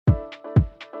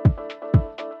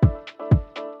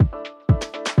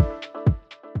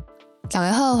大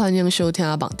家好，欢迎收听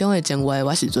梦中的情话，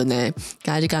我是准的。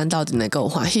今日间到真的够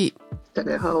欢喜。大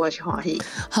家好，我是欢喜。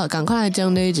好，赶快来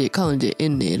整理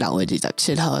2021年6月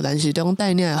27号，咱市中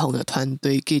带领的红的团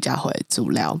队记者会资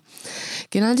料。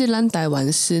今仔日咱台湾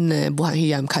新的武汉肺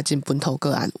炎确诊本土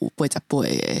个案有88个，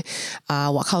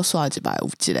外口刷一摆有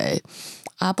1个。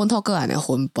本土个案的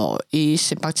分布以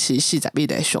新北市41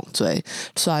个上多，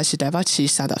刷的是台北市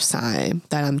33个，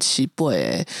台南市8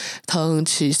个，桃园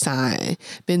市3个，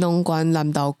屏东县、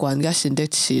南投县甲新竹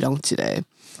市拢1个。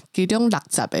其中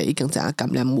60个已经知影感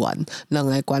染完，2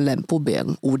个关联不明，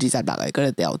有26个搁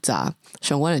咧调查，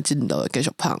相关的进度会继续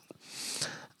放。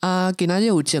今仔日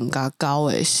有增加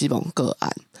9个死亡个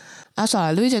案。煞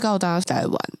来累计到台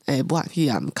湾诶武汉肺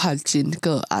炎确诊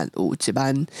个案有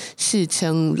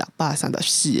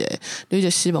14634个，累计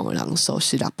死亡的人数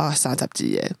是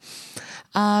632个。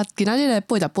今仔日的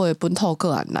88个本土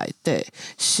个案内底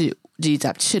是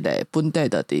27个本地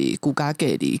就伫居家隔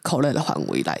离扣列的范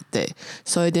围内底，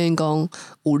所以等于讲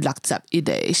有61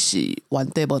个是原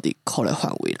地无伫扣列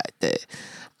范围内底。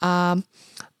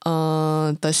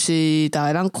就是大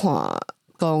家咱看。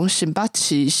讲新北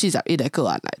市41个个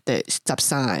案内底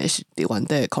，13个是伫原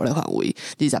地扣列范围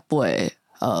，28个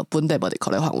本地无伫扣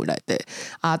列范围内底。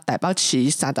台北市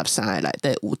33个内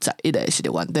底有11个是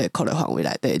伫原地扣列范围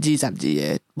内底，22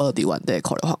个无伫原地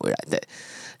扣列范围内底。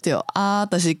对，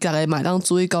就是大家嘛当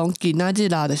注意讲，今仔日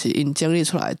就是因整理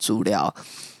出来的资料。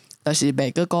就是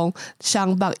袂个讲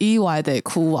湘北以外地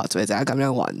区偌侪知影感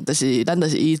染完，就是咱就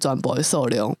是以全部的数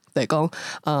量，就是讲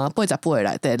88个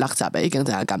内底60个已经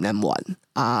知影感染完，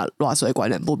偌侪关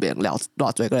联不明，偌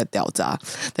侪个咧调查，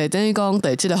就等于讲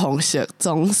对即个方式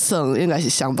总算应该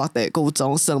是湘北地区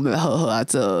总算要好好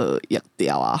做疫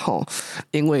调吼，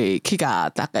因为去甲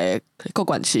大家各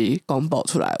县市公布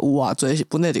出来有偌侪是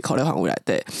本地伫扣列范围内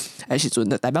底，的时阵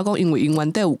就代表讲因为因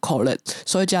原地有扣列，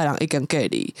所以遮人已经隔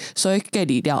离，所以隔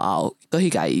离了后，搁去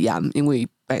甲伊验，因为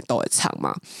病毒会长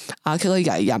嘛，去去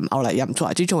甲伊验，后来验出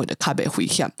来，即种就较袂危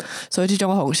险，所以即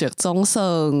种方式总算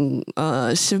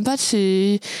新北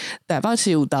市、台北市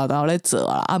有豆豆咧做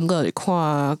啦，毋过是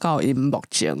看到因目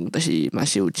前就是嘛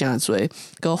是有真侪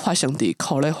搁发生伫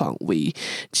扣列范围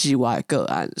之外的个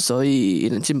案，所以因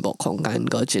的进步空间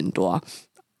搁真大。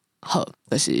好，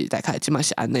就是大概即嘛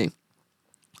是安尼。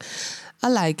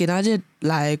来今仔日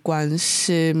来关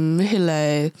心迄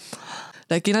个，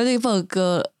来今仔日报告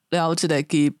了一个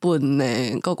基本的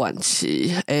各县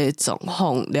市的状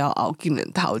况了后，竟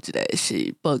然头一个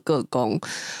是报告讲，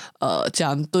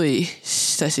针对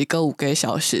就是搁有假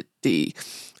消息伫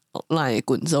咱的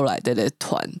群组内底咧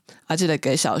传，即个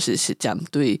假消息是针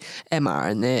对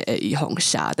mRNA 的预防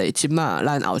下，就是即马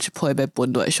咱后一批要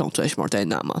分类上最是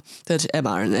Moderna 嘛，这是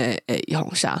mRNA 的预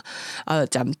防下，就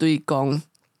针对讲。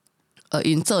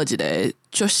因做一个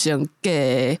足先假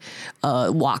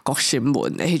外国新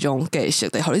闻的迄种假设，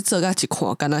就互你做甲一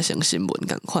看，敢若像新闻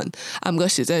共款。毋过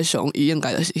实际上，伊应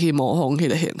该就是去模仿迄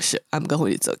个形式，毋过互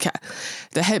你做起来，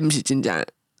但迄毋是真正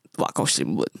外国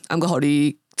新闻。毋过互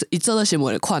你伊做的新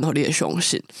闻的款，互你会相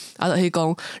信。就是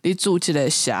讲你做即个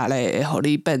写咧，互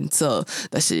你变做，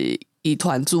就是疑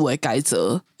团主的改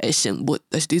造的成物，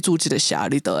就是你做即个写，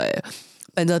你就会。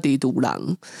变做低毒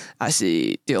人，还是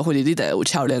对，或者你得有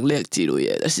超能力之类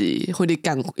的，就是或者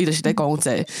讲，伊就是在讲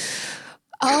这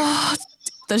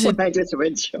但是我那就怎么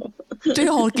求？对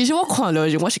吼，其实我看到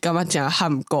我是感觉真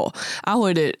喊过，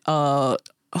或者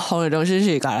或者就是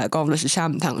是甲来讲，就是啥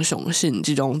毋通相信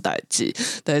即种代志，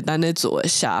对，咱咧做一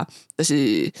下，就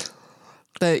是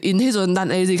对，因迄阵咱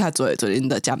AZ 较做，就因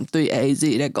着针对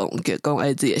AZ 咧讲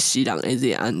AZ 的死人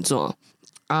AZ 安怎。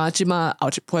即马后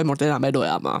一批 Moderna 要落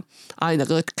啊嘛，因就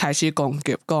个开始攻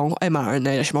击讲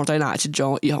mRNA 是 Moderna 即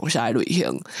种预防下的类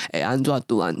型会安怎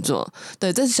拄安怎？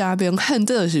对，这是啥明显，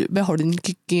这就是要互恁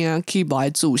去惊去无爱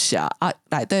注射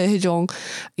内底迄种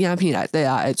影片内底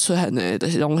会出现的，就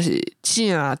是拢是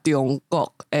正中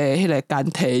国的迄个简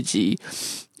体字，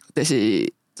就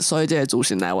是所以这个资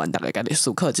讯来源，大家家己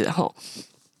思考一下吼。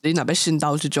你若要信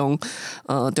到即种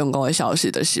中国的消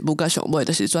息，就是不甲上尾，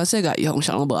就是全世界预防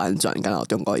上拢无安全，敢若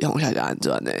中国预防下就安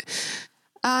全的。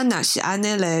若是安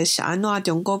尼咧，是安怎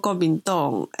中国国民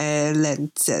党诶连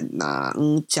战啦、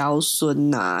黄昭顺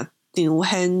啦、张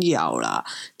显耀啦，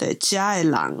对遮诶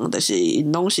人，就是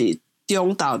因拢是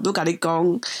中昼都甲你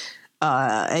讲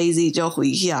，AZ 就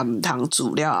危险，毋通治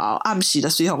了后，暗时就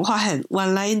随风发现，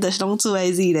原来因就是拢治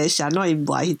AZ 咧，是安怎因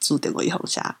无爱去治定个预防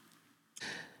下？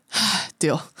对，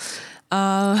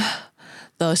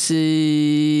就是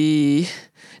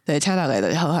对，请大家就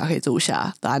是好好去注射，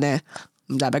但呢，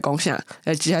毋知要讲啥，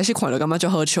一开始看着感觉足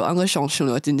好笑，按个想象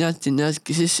着真正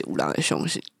其实是有人会相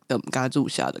信，就毋敢注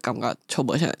射，就感觉笑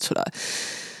无啥会出来。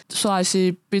煞来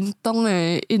是屏东的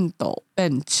印度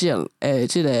变种诶，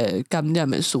即个感染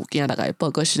的事件，大概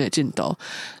报告新的进度，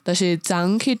就是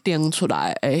昨去定出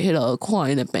来诶，迄个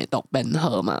看因的病毒编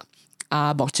号嘛。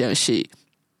目前是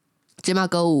即马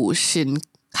阁有新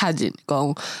确认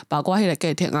讲，包括迄个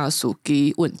家庭啊、司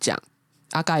机、运将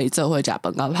甲伊做伙食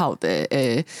饭到泡茶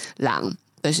诶人。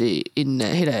就是因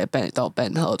的迄个病毒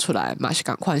编号出来，嘛是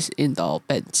共款是印度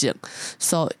变种，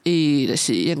所以就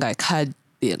是应该确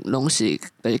定拢是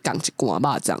就是共一罐肉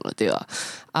粽了对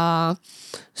啊。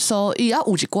所以有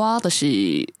一寡就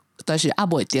是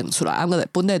未定出来，我哋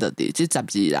本来就伫即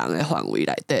12人的范围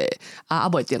内底，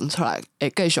未定出来，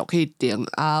会继续去定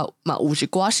嘛有一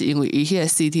寡是因为伊迄个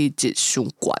CT 值伤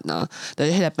悬啊，就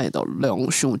是迄个病毒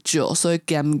量伤少，所以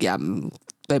检验。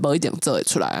对，无一定做会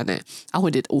出来安尼，或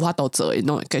者有法度做，因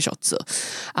拢会继续做。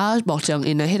目前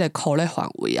因的迄个考虑范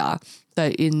围对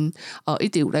因一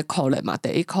直有咧考虑嘛，第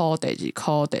1科、第2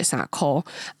科、第3科，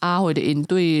或者因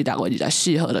对6月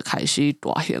24号就开始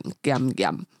大型检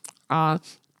验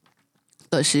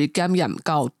就是检验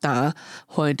到单，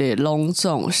或者拢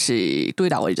总是对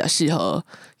6月24号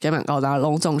检验到单，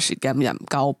拢总是检验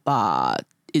913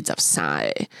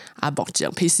个，目前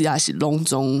PCR 是拢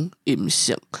总阴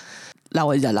性。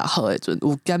6月26号的阵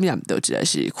有检验到一个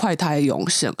是快筛阳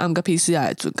性，毋过 PCR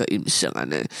的阵个阴性安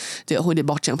尼，就反正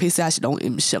目前 PCR 是拢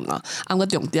阴性啊。毋过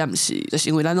重点是，就是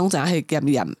因为咱拢知影迄检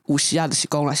验有时就是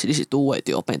讲，若是你是拄会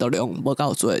着病毒量无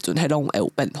够多的阵，迄拢会有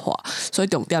变化。所以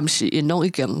重点是，因拢已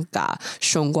经甲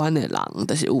相关的人，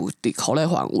就是有伫考虑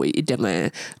范围一定的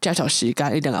接受时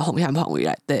间、一定的风险范围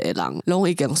内底的人，拢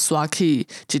已经刷去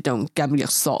一种检疫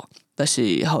所，就是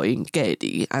互因隔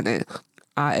离安尼。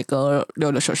会个陆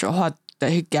陆续续发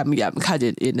去检验，确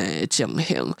认因的情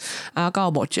形。到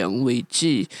目前为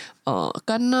止，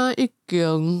敢若已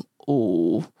经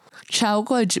有超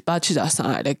过173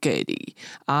个咧隔离，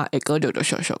会个陆陆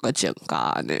续续个增加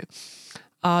安尼。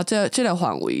这个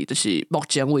范围就是目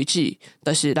前为止，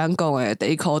就是咱讲的第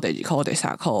1科、第2科、第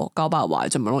3科900外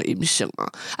全部拢阴性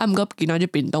啊。毋过今仔日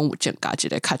屏东有增加一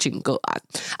个确诊个案，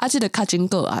这个确诊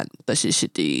个案就是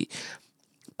伫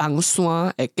房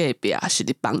山的隔壁，是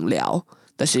伫枋寮，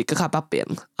就是搁较北边。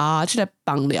这个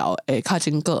枋寮的确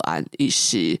诊个案，伊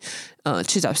是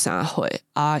73岁，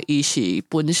伊是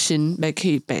本身要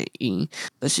去病院，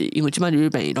就是因为即摆入去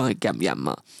病院拢会检验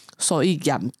嘛，所以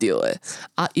验到的。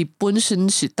伊本身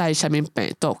是带啥物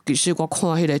病毒？其实我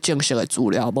看迄个正式的资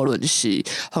料，无论是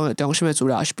防疫中心的资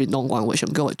料，还是屏东县卫生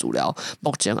局的资料，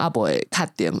目前未确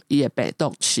定伊的病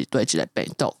毒是对一个病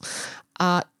毒。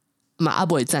嘛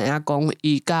未知影讲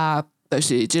伊甲就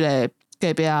是即个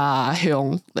隔壁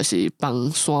乡，就是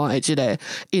房山的即个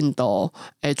印度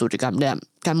的组织感染，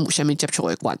敢有啥物接触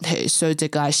的关系？所以这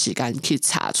个爱时间去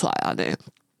查出来安尼。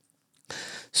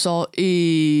所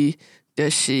以就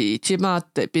是即马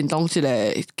伫屏东即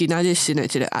个今仔日新的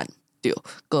即个案，对，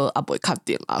个未确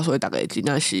定所以大家真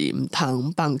正是毋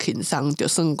通放轻松，就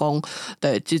算讲第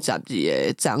12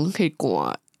个章去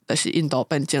看。就是印度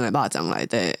变种的肉粽内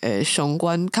底相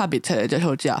关较密切的接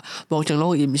触者，目前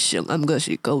拢阴性，毋过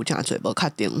是阁有诚侪无确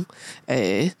定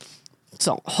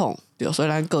状况，对，所以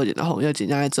咱个人的防疫真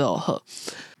正要做好。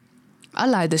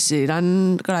来就是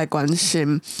咱阁来关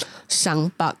心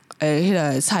双北迄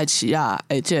个菜市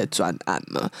即个专案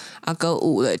嘛，阁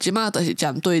有咧，即马就是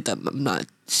针对的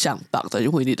双北，就是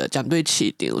为你的针对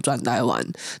市场全台湾，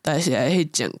但是去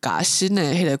增加新的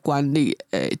迄个管理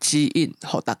指引，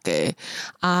互大家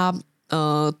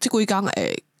即几工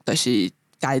就是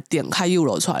该定开有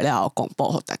落出来了，公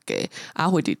布互大家。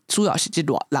或者主要是即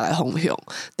6个方向。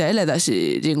第一个就是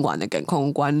人员的健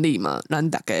康管理嘛，咱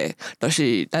大家就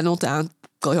是咱拢知影，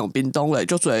高雄屏东咧，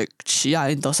足侪市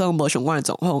因都算无相关的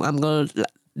状况，毋过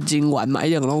人员嘛，一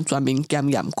定拢专门检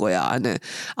验过安尼，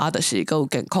就是佮有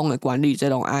健康的管理，这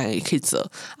拢爱去做。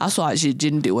煞来是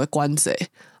人流的管制，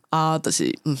就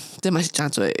是这嘛是诚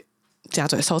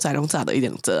侪所在拢早就一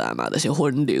定做嘛，就是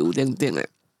分流等等的。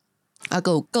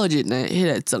佮有个人的迄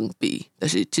个装备，就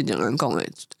是正常人讲的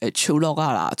手套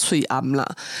啦、喙罨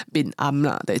啦、面罨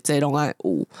啦，这拢爱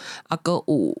有。佮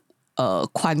有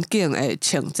环境的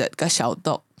清洁佮消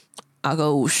毒。佮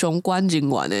有相关人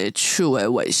员的手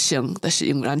的卫生，就是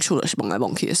因为咱手就是摸来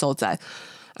摸去的所在。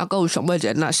佮有上尾一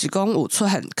个，若是讲有出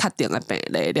现确定的病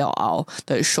例了后，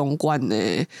就是相关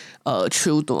的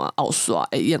手段后续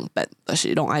的应变，就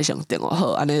是拢爱先定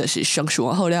好，安尼就是先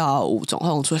想好了后，有状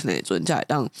况出现的阵，才会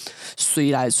当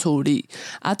随来处理。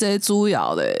这主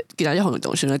要的今仔日防疫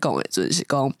中心咧讲的就是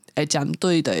讲。会针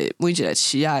对的每一个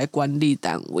市的管理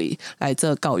单位来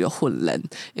做教育训练，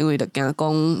因为就惊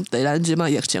讲，在咱即马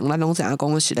疫情，咱拢知影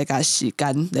讲是咧甲时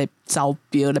间来招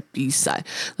标咧比赛，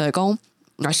就是讲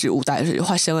若是有代志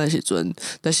发生的时阵，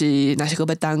就是若是佮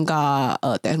要等甲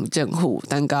地方政府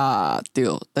等甲对，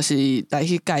就是来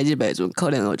去介入的时阵，可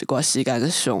能有一寡时间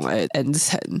上的延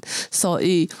长，所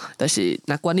以就是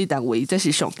若管理单位这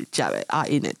是上直接的，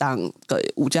因会当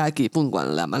对有这基本观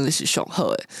念，安尼是上好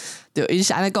的。对，因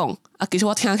是安尼讲，其实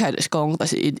我听起来就是讲，就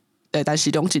是因但是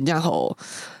拢真正互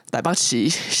台北市、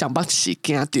上北市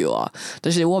惊着啊！就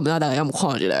是我毋知大家有冇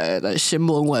看一个新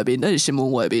闻画面，那是新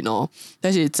闻画面哦。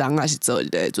但是昨也是做一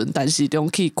个阵，但是中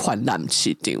去传染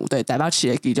市场，对台北市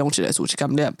的其中一个组织感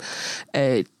染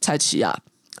菜市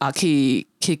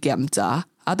去检查。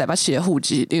台北市的副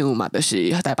市长嘛，就是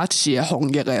台北市的防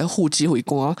疫的副指挥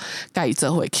官，甲伊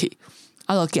做伙去，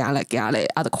就行来，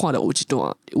就看到有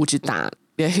一担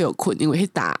咧休困，因为迄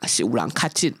担是有人较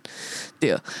紧，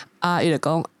对，伊就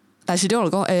讲。但是就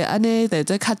讲，安尼在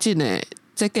这较近的，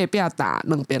这隔壁打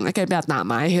两边的隔壁打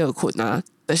嘛休困啊，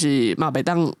就是嘛袂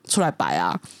当出来摆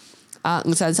啊。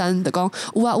黄珊珊就讲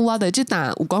有啊，在这打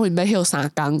有讲要休3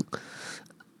工，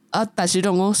但是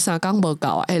就讲3工无够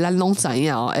啊，咱拢知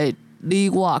影哦，你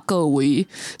我各位，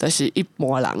就是一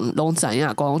般人拢知影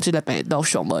讲，即个病毒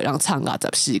上无人撑到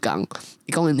14工，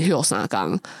伊讲因休3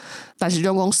工，但是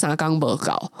就讲3工无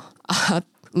够啊。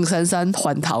黄珊珊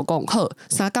还头讲好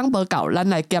，3工无够，咱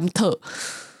来检讨。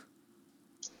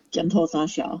检讨啥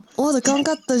小？我就感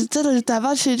觉，就是这就是台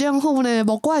北市政府呢，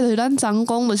无怪就是咱昨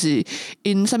讲，就是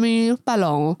因啥物北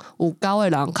龙有9个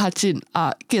人较紧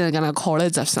竟然敢若扣咧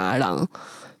13个人，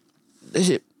就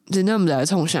是真正毋知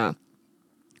创啥。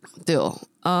对，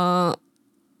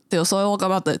对，所以我感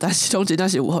觉对，但是种真正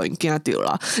是有互因惊着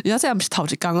啦。而且这毋是头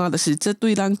一工就是这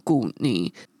对咱旧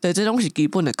年，对，这种是基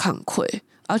本的工课。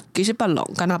其实北龙，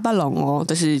敢若北龙哦，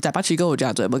就是台北市阁有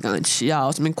诚侪要讲市啊，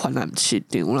什物传染市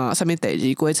场啦，什物第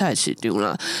2果菜市场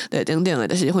啦，对，等等的，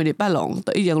就是因为北龙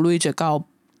都已经累积到，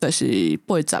就是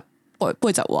80外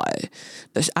的，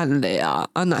就是案例啊。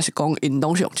若是讲因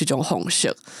拢是用即种方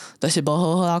式，就是无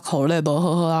好好考虑，无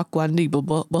好好管理，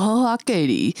无好好隔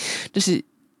离，就是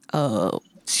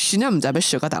真正毋知要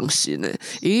烧到当时呢，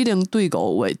伊已经对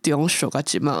5月中烧到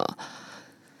即嘛，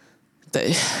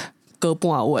对，过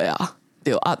半月啊。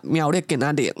对苗栗今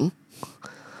仔0，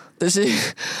就是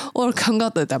我感觉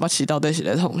对台北市到底是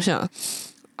咧创啥？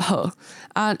好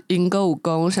因阁有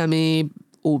讲啥物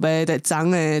有要在昨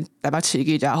的台北市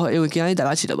记者会，因为今仔日台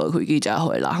北市就无开记者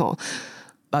会啦吼。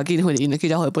因的记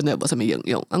者会本来无啥物营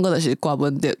养，过就是郭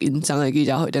文德因昨的记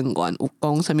者会顶悬有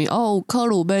讲啥物有考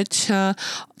虑要请，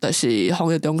就是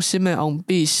防疫中心的王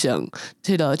必胜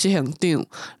迄个执行长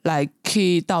来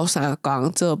去斗3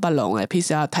工做北龙的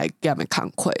PCR 体检的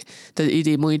工课，就是伊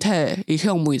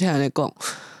向媒体安尼讲。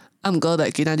毋过的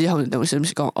今仔日防疫中心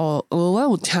是讲我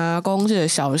有听讲即个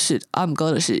消息，毋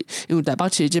过就是因为台北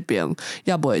市即边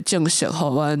也未正式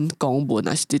互阮公文，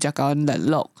还是直接甲阮联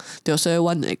络，对，所以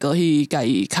阮会过去甲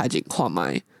伊开进看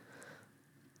卖。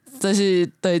就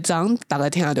是对昨大家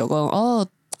听着讲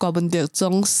郭文德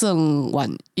总算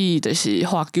愿意就是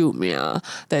发救命，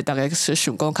对大家是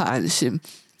想讲较安心。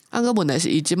个问题是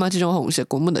伊即马即种方式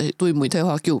根本就是对媒体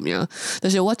发救命，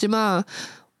但是我即马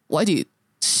我一直。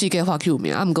世界发救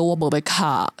命毋过我无要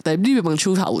卡，但你要问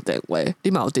手头有电话，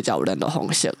你嘛有直接有联络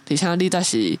方式，而且你则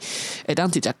是会当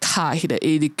直接卡迄个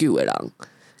119的人，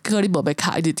可你无要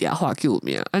卡一直直接发救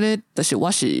命，安尼就是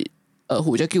我是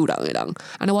负责救人的人，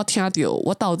安尼我听着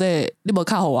我到底你无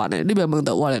卡互我呢？你要问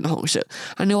到我联络方式，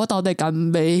安尼我到底敢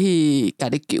要去甲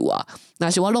你救啊？若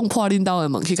是我弄破恁兜的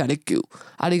门去甲你救，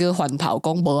你去翻头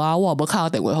讲无我无卡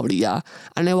电话互你啊，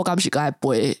安尼我敢是该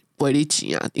赔你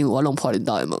钱啊？因为我弄破恁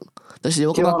兜的门。就是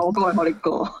我感觉，我会互你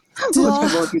讲，我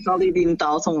全无知道你领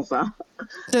导创啥。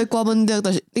对，郭文德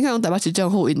就是，你看台北市政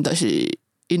府，因就是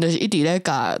一直咧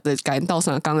甲因斗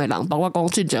3工的人，包括讲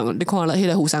之前你看了迄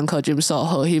个妇产科诊所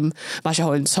核心嘛是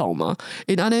互因创嘛，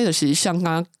因安尼就是像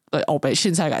甲黑白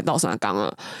凊彩甲因斗3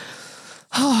工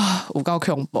有够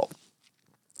恐怖。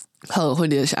好，迄个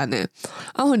就是安尼，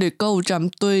迄个阁有针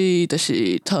对就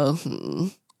是桃园，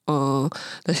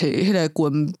就是迄个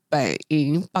军病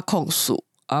因北控诉。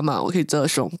嘛，有去做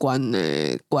相关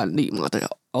的管理嘛，对，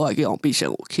我会去用必胜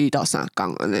有去斗3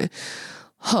工安尼。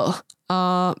好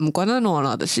毋管安怎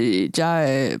啦，就是遮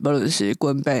个无论是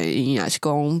军病院，还是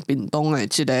讲屏东的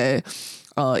即个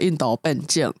印度边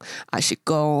境，还是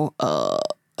讲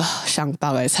湘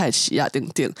北的菜市等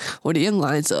等，我哋应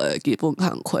该做的基本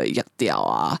工课、疫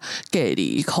调隔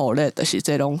离、考虑，就是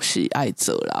这拢是爱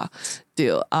做啦。对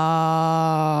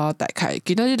大概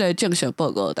今仔日个正式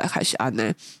报告大概是安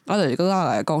尼，就是搁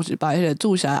来讲是把迄个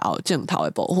注射后镜头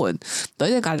的部分，就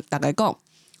是甲大家讲，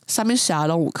啥物社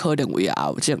拢有可能为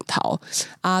后镜头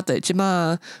啊。对，即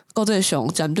马国际上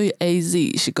针对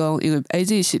AZ 是讲，因为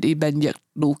AZ 是你免疫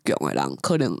愈强的人，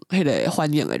可能迄个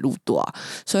反应会愈大，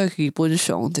所以基本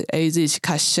上这 AZ 是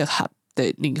较适合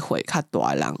的年岁较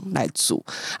大的人来做。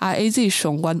啊 ，AZ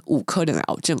相关有可能的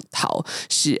后镜头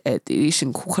是会伫你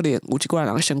身躯可能有一寡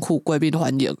人身躯过敏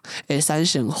反应，会产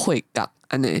生血角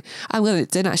安尼。啊，毋过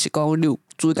这若是讲你有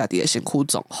注意家己的身躯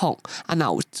状况，啊，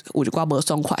若有一寡无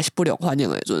爽快是不良反应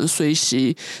的时阵，随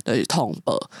时就是通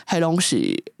报，迄拢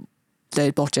是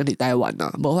在目前伫台湾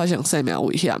啊，无发生生命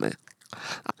危险的。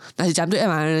但是针对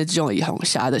mRNA 这种预防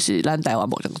下，就是咱台湾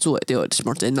目前做的就是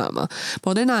莫德纳嘛。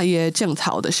莫德纳伊的镜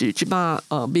头就是即马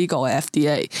美国的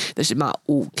FDA 就是嘛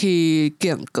有去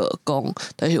建个讲，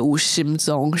就是有心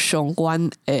脏相关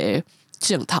的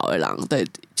镜头的人，对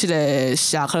即个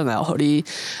下可能会互你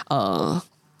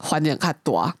反应较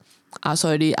大啊，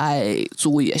所以你爱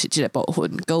注意的是即个部分。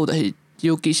还有就是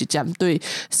尤其是针对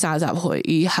30岁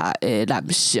以下的男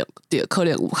性，就可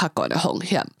能有较悬的风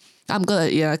险。啊，毋过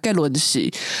伊个结论是，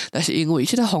就是因为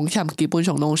即个风险基本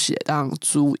上拢是会当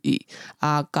注意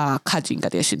啊，甲较近家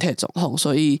己的身体状况，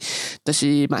所以就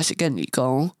是嘛是建议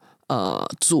讲，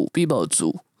做比无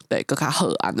做，对，更较好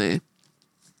安尼。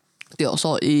对，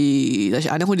所以就是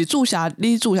安尼，或者你注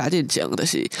射进前，就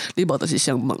是你无就是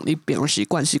先问你平时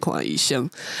惯习看医生，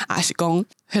还是讲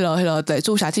迄个对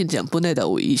注射进前本来就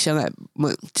有医生来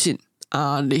问诊。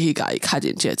啊，你去甲伊较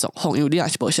认真状况，因为你若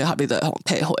是无适合，你就会互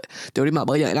退回，对你嘛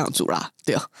无用会当做啦，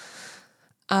对。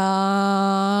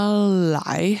啊，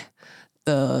来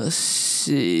的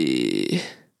是，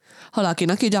好啦，今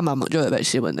仔记者嘛问就会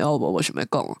新闻的，我无想要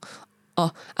讲。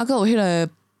哦，啊，佮有迄个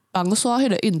帮刷迄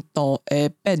个印度的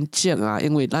变种啊，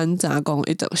因为咱知影讲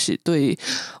一定是对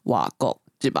外国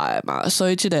入来嘛，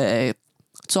所以即个。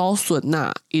祖孙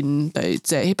啊，因对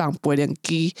坐迄帮飞行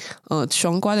机，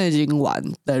相关的人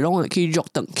员，就拢会去约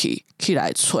转去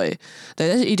来找，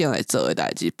但是一定会做的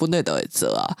代志，本来就会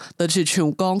做啊。就是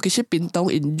像讲，其实屏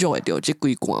东因约会着即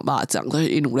几罐肉粽，就是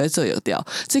因有咧做药调，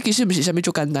这其实毋是啥物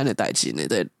足简单的代志呢。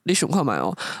对，你想看觅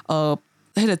哦，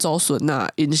迄个祖孙啊，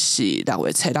因是6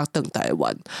月7日转台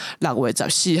湾，6月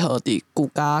14号伫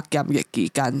居家检疫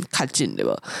期间确诊对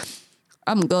无？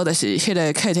啊，毋过就是迄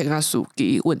个客厅啊，司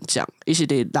机运将，伊是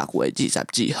伫6月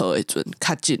22号的时阵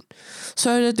确诊，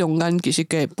所以咧中间其实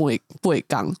隔8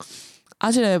工，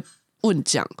啊，即个运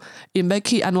将因要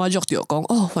去安怎约着讲，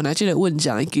哦，原来即个运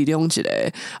将其中一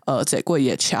个坐过伊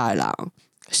的车的人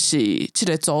是即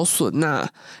个祖孙啊，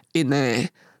因的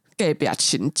隔壁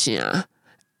亲戚，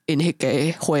因迄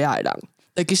个伙仔的人。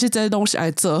其实这拢是爱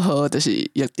做好，就是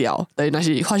疫调，但是若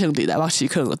是发生伫台北市，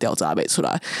可能就调查袂出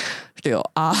来，对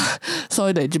啊，所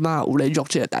以即马有咧约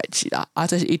即个代志啦，啊，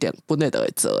这是一定本来就会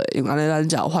做诶，因为安尼咱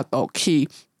才有法度去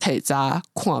提早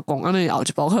看讲，安尼后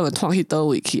一步可能拖去倒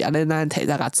位去，安尼咱提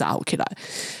早甲查起来，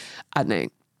安尼。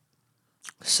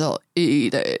所以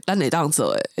咱会当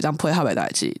做诶，会当配合诶代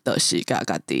志，就是甲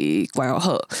家己管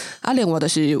好。啊，另外就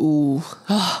是有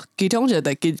啊，其中一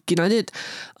个今仔日，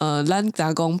咱知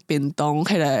影讲屏东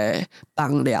迄个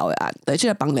放疗诶案，即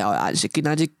个放疗诶案是今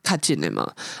仔日确诊诶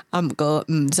嘛。啊，毋过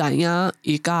毋知影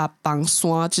伊甲放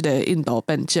山即个印度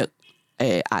变种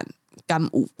诶案敢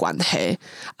有关系。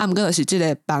啊，毋过就是即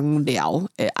个放疗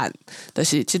诶案，就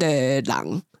是即个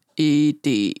人。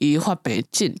伊发病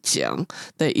进前，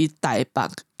对伊台北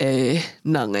诶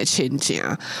2个亲戚，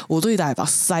有对台北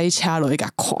塞车落去甲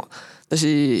看，就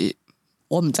是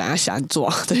我毋知影是安怎，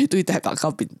就是对台北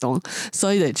到屏东，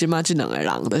所以就即马即2个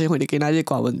人，就是因为今仔日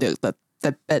关文的特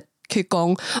别去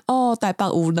讲，哦，台北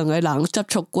有2个人接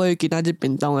触过今仔日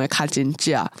屏东诶确诊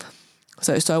者，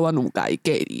所以阮有甲伊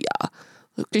隔离啊。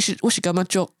其实我是感觉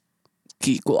足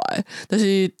奇怪，但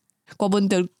是关文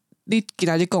的你今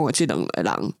仔日讲诶即2个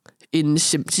人。因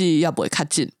甚至也袂确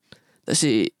诊，就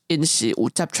是因是有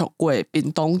接触过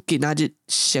屏东今仔日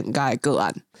上届个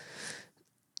案，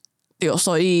对，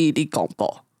所以你公布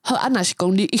好，啊，若是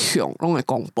讲你一向拢会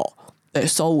公布，对，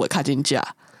所有的确诊者，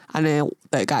安尼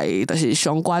大概就是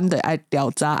相关的爱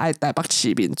调查，爱台北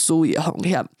市民注意的风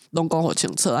险，拢讲好清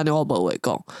楚，安尼我无话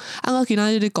讲。啊，我今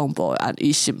仔日你公布的案，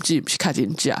伊甚至毋是确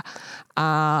诊者，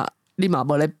啊，你嘛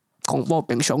无咧。公布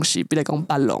平常时，比如讲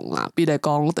北龙啊，比如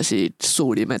讲就是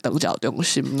树林的长照中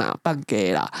心啦、北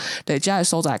街啦，对，遮个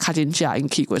所在确诊者因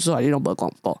去过所在，你拢无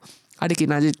公布。啊，你今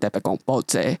仔日特别公布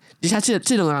这，而且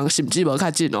即2个人甚至无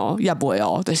确诊哦，也袂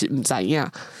哦，但是毋知影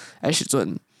诶时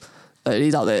阵，你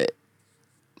到底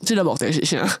即个目的是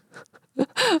啥？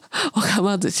我感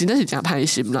觉真的是真歹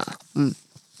心啦，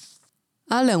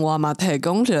啊，另外嘛，提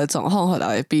供一个状况互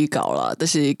大家比较啦，就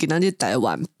是今仔日台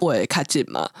湾8个确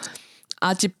诊嘛。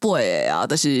啊，即8个啊，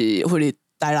就是迄个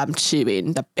台南市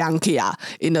民就拼起啊，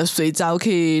因就随走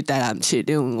去台南市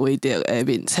长委着的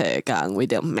面册，甲委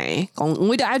着骂，讲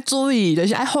委着爱注意，就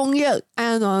是爱防疫，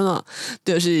安怎，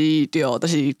就是就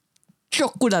是足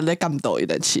骨力咧监督伊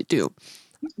个市长。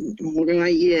我感觉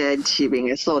伊个市民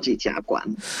的素质真悬。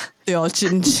对，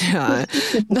真正的，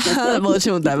那无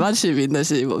像台北市民，就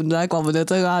是毋知怪不得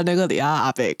这个那个底下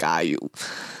阿伯加油。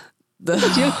这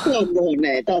过无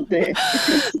呢，到底？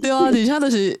对啊，而且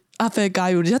就是阿伯加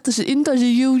油，而且就是因就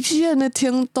是幼稚园的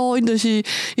程度，因就是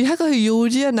伊迄个是幼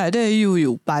稚园内底幼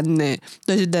幼班呢，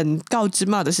就是连到即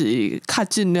嘛，就是较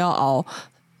近了后。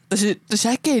就是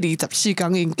喺隔离14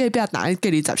天，因隔壁打隔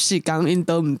离14天，因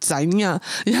都毋知影。而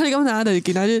且你感觉就是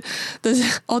今仔日，就是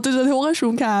对对对，我个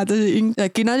想起，就是因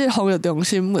今仔日防疫中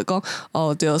心会讲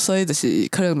对，所以就是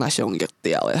可能嘛上疫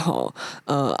掉的吼，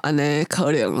安尼可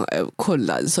能会有困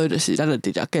难，所以就是咱就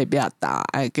直接隔壁打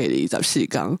爱隔离14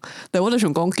天。对，我就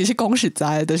想讲，其实讲实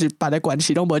在，就是别个关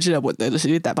系拢无即个问题，就是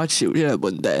你台北市有即个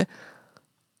问题，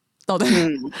到底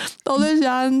是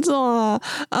安怎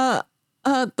啊？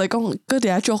就讲，佮伫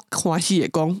遐足欢喜的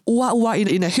讲，有啊，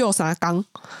因会休3天，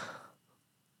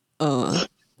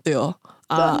对，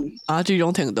这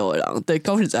种程度的人，对，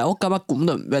讲实在，我感觉根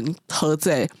本毋免好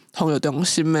这防疫中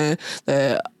心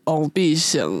的王必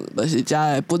胜，就是遮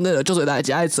的本来就足侪代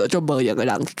志爱做，足无用的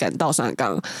人赶到3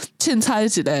天，凊彩一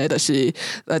个就是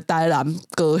台南、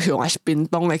高雄还是屏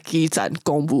东的基层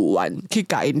公务员去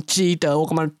甲因指导，我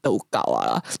感觉都够啊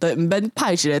啦，对，毋免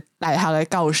派一个大学的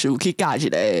教授去教一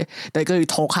个，来个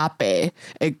涂骹白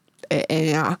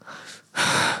会啊，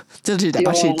这就是台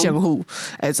北市政府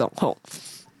的状况。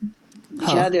其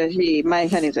他就是卖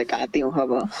看你在家长，好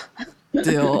不好？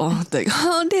对，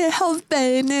你的后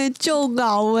辈呢，就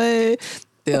熬诶，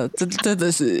对，真的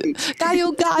是加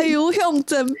油加油，向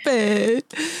前辈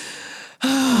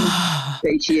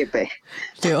北七也北，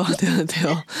对，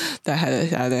大概就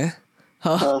是安尼，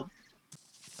好，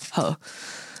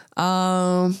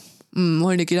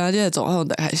我哋今仔日状况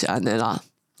大概是安尼啦，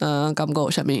感觉有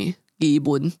啥物疑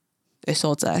问的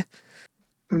所在？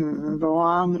无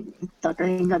啊，大概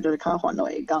应该就是较烦恼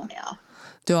会讲尔。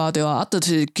对啊，就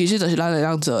是其实就是咱会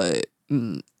当做的，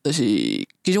就是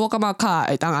其实我感觉较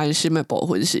会当安心的部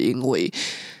分，是因为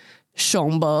上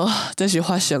无这是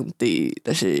发生伫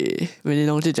就是美丽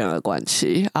东即种的关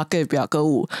系，隔壁阁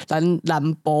有咱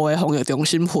南部的防疫中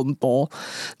心分部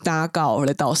打到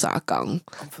咧斗3天，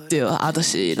对，就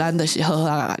是咱就是好好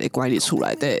家己管理厝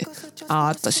内底，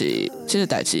就是即个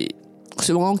代志。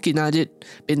虽然讲今仔日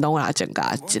屏东也增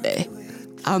加一个，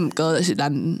毋过就是咱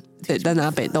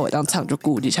北斗会当唱足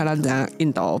久，而且咱知影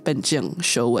印度变种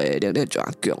小话能力就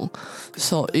强，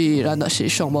所以咱就是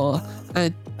上无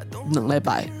2礼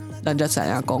拜，咱才知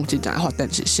影讲真正发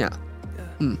展是啥。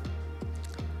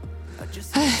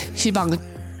希望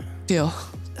对，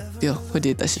或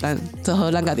者就是咱做好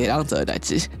咱家己当做的代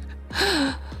志。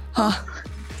好，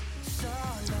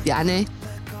也安尼。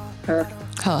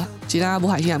好，今仔武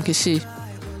汉肺炎去死。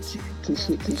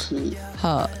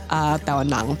好台湾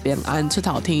人平安出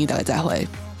头天，大家再会。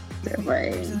再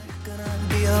会。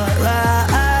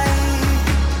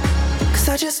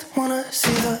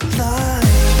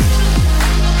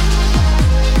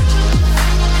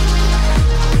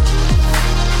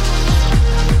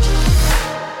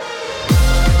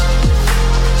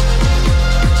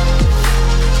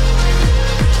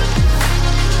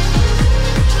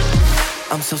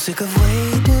I'm so sick of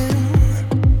waiting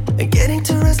and getting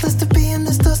too restless to be in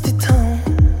this dusty town.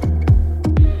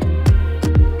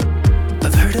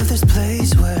 I've heard of this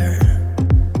place where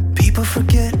people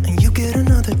forget and you get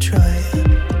another try.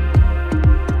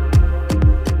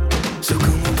 So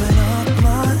come open up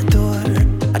my door.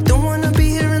 I don't wanna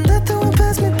be here and let the world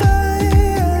pass me by.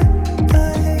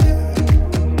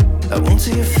 I won't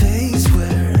see your face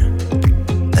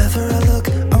wherever I look.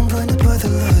 I'm blinded by the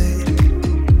light.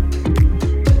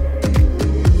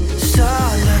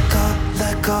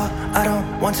 I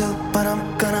don't want to, but I'm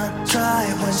gonna try.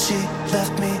 When she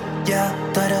left me, yeah,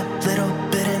 died a little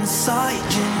bit inside.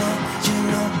 You know,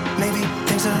 maybe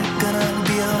things are gonna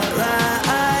be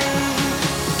alright.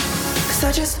 'Cause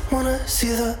I just wanna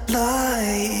see the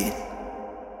light.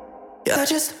 Yeah, I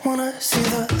just wanna see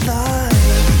the light.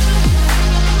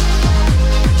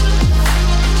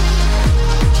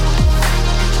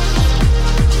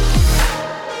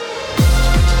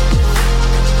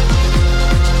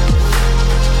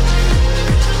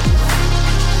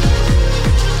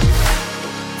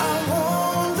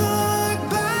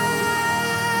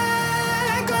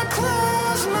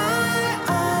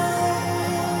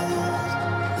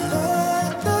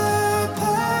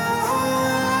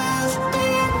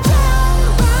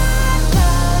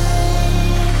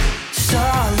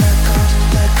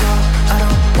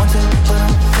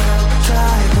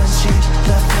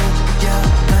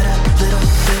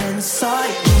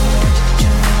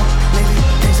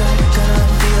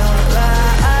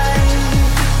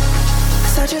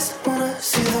 wanna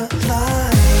see the light.